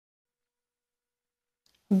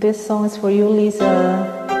This song is for you, Lisa.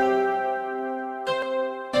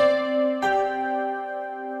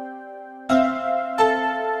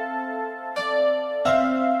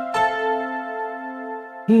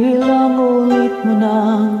 Ilang ulit mo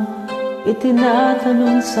nang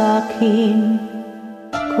itinatanong sa'kin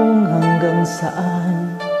kung hanggang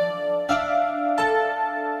saan.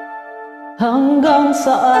 Hanggang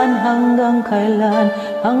saan,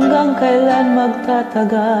 hanggang kailan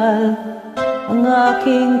magtatagal ang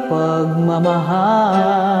aking pagmamahal.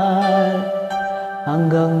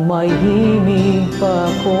 Hanggang may himig pa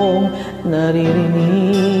akong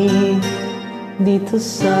naririnig dito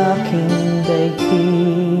sa aking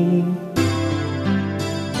daigdig.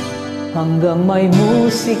 Hanggang may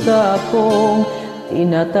musika akong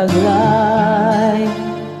tinataglay,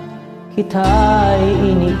 kita'y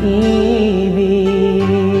iniibig.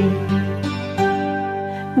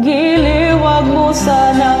 Giliwag mo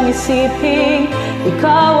sanang isipin,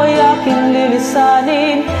 ikaw ay aking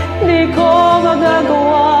lilisanin. Di ko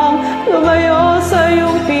magagawang lumayo sa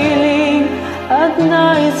iyong piling, at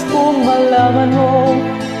nais kong malaman mo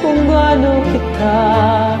kung gaano kita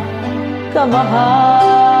kamahal.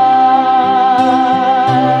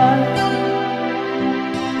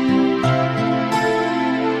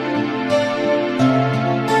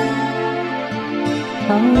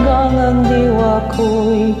 Hanggang ang diwa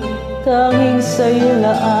ko'y tanging sa'yo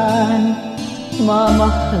laan,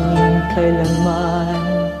 mamahalin kailanman.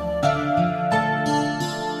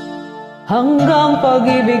 Hanggang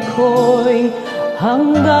pag-ibig ko'y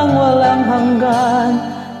hanggang walang hanggan,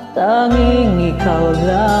 tanging ikaw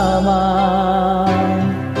lamang.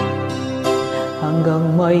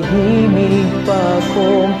 Hanggang may himig pa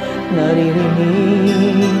akong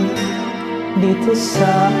naririnig dito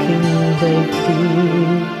sa aking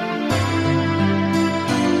daigdig.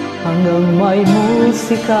 Hanggang may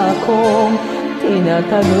musika akong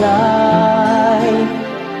tinataglay,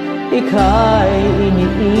 ika'y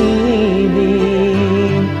iniibig.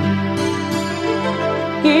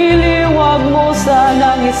 Iliwag mo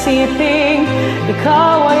sanang isipin,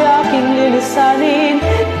 ikaw ay aking lilisanin.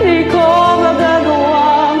 Di ko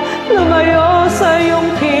magagawang lumayo sa iyong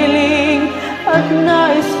piling, at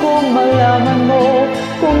nais kong malaman mo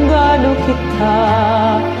kung gaano kita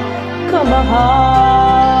kamahal.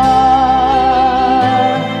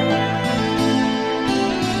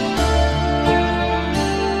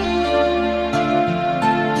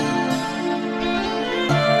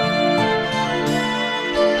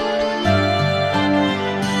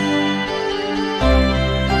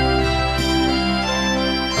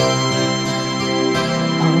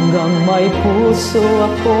 Hanggang may puso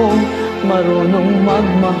akong marunong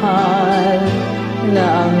magmahal, na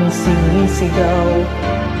ang sinisigaw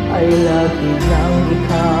ay lagi lang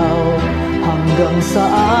ikaw. Hanggang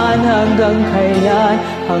saan, hanggang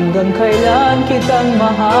kailan kitang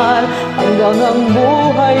mahal. Hanggang ang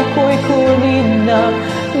buhay ko'y kunin na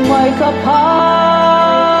may kapal.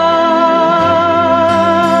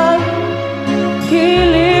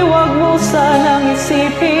 Giliwag mo sanang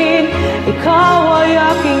isipin, ikaw ay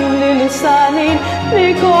aking lilisanin.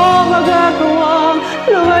 Di ko magagawang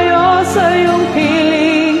lumayo sa iyong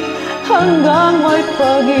piling, hanggang may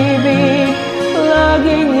pag-ibig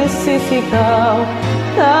laging isisigaw,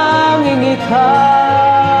 tanging ikaw.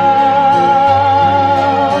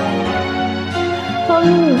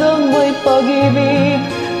 Hanggang may pag-ibig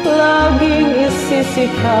laging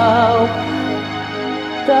isisigaw,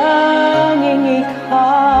 tanging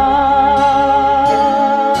ikaw.